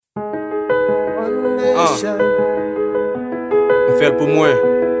M'fais pour moi,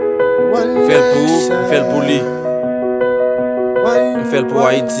 m'fais pour lui, m'fais pour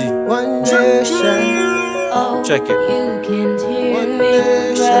Haïti. Check it. You can hear me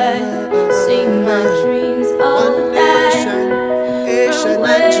cry, see my dreams all die. From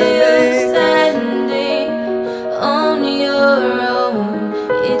where you're standing on your own,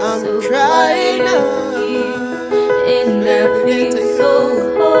 it's so quiet here, and I feel so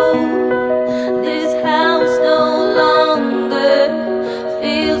cold. This house no longer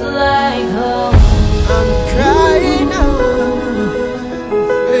feels like home. I'm crying now,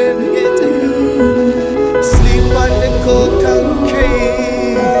 baby, get to you. Sleep on the cold concrete.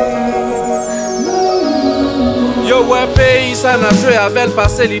 Yo ouais pays ça n'a joué avec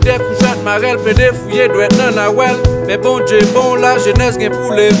passé l'idée couchante marelle peut défouiller doit être non Nawel. Mais bon Dieu bon la jeunesse gain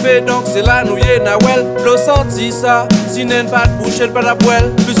pour lever donc c'est là nous yé Nawel. L'on senti ça si n'est pas de boucher le pas la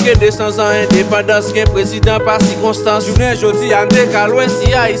poêle. Plus que 200 ans indépendance gain président par circonstance. Journée jodi en décaloin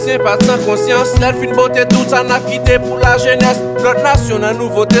si haïtien pas de sans conscience. La fin beauté tout ça n'a quitté pour la jeunesse. L'autre nation dans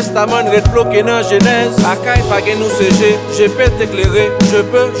nouveau testament red bloqué dans Genèse. Akaï pas gain nous CG, je peux t'éclairer, je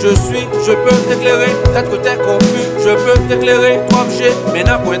peux t'éclairer. Peut-être que t'es confus, je peux t'éclairer. 3G, mais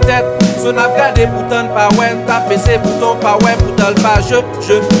n'a point tête. Son a gardé pourtant pas ouais, taper ses boutons pas ouais, pourtant le pas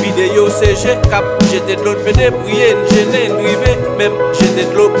je vidéo CG, cap, j'étais de l'autre pédé, prier, gêné, rivé, même j'étais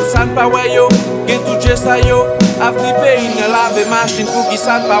de l'autre pour ça pas ouais yo, gain tout j'ai ça yo, avenir pays n'a lavé machine pour qui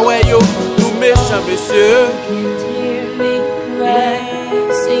ça pas ouais yo, nous méchants monsieur.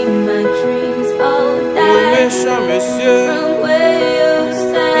 See my dreams all die. Méchant monsieur. From where you're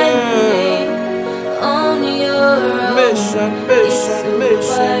standing on your own, Méchant, méchant,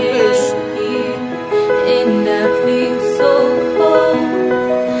 méchant, méchant. here, and I feel so cold.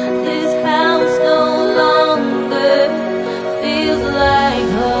 This house no longer feels like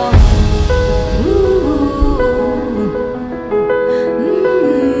home.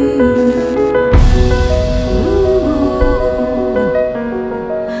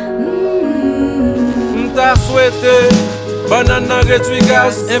 T'as souhaité banane réduit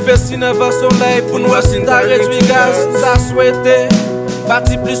gaz, investi dans le soleil pour nous assis t'as réduit gaz. T'as souhaité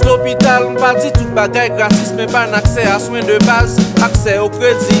bâti plus l'hôpital, pas dit tout bagaille gratis mais pas accès à soins de base, accès au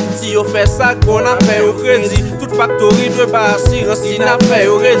crédit. Si on fait ça qu'on a fait au crédit, toute factory de base assurance si n'a fait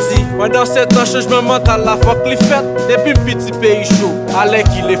au crédit. Pendant 7 ans changement mental la faut qu'il fait depuis petit pays chaud, allez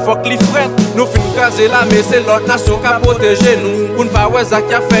qu'il est faut qu'il frette. Nous fin caser là mais c'est l'autre nation qui a protégé nous. Pour ne pas ouais ça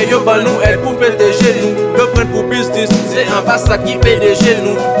qui a fait yo ban nous aide pour protéger nous. Le prendre pour business, c'est en bas ça qui PDG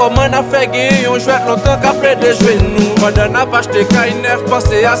nous. Comment on a fait gagner on jouait longtemps qu'après de jouer nous. Pendant n'a pas acheté Kainer,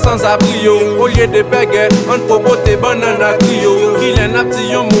 pensez à sans abri yo. Au lieu de béguer, on propote banane à griot. Qu'il en a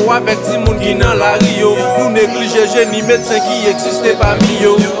petit yon mot avec ti moun qui dans la Rio. Nous négliger génie médecin qui existait parmi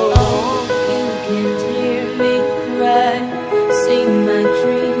yo. You can hear me cry, see my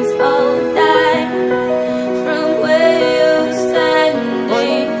dreams all die. From where you're standing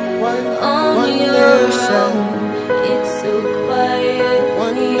on your own, it's so quiet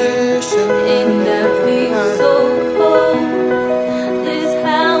here, and I feel so cold. This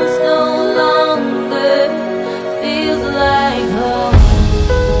house no longer feels like home.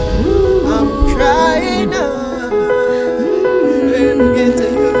 I'm crying now, baby, get to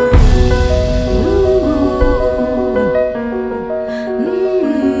you.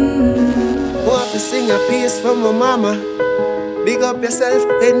 Want to sing a piece for my mama. Big up yourself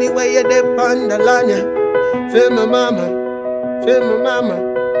anyway you depend on ya. Feel my mama, feel my mama.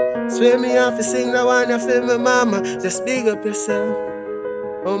 Swear me off to sing the one you feel my mama. Just big up yourself.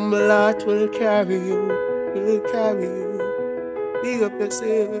 Humble heart will carry you, will carry you. Big up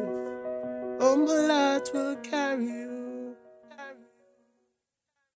yourself. Humble heart will carry you.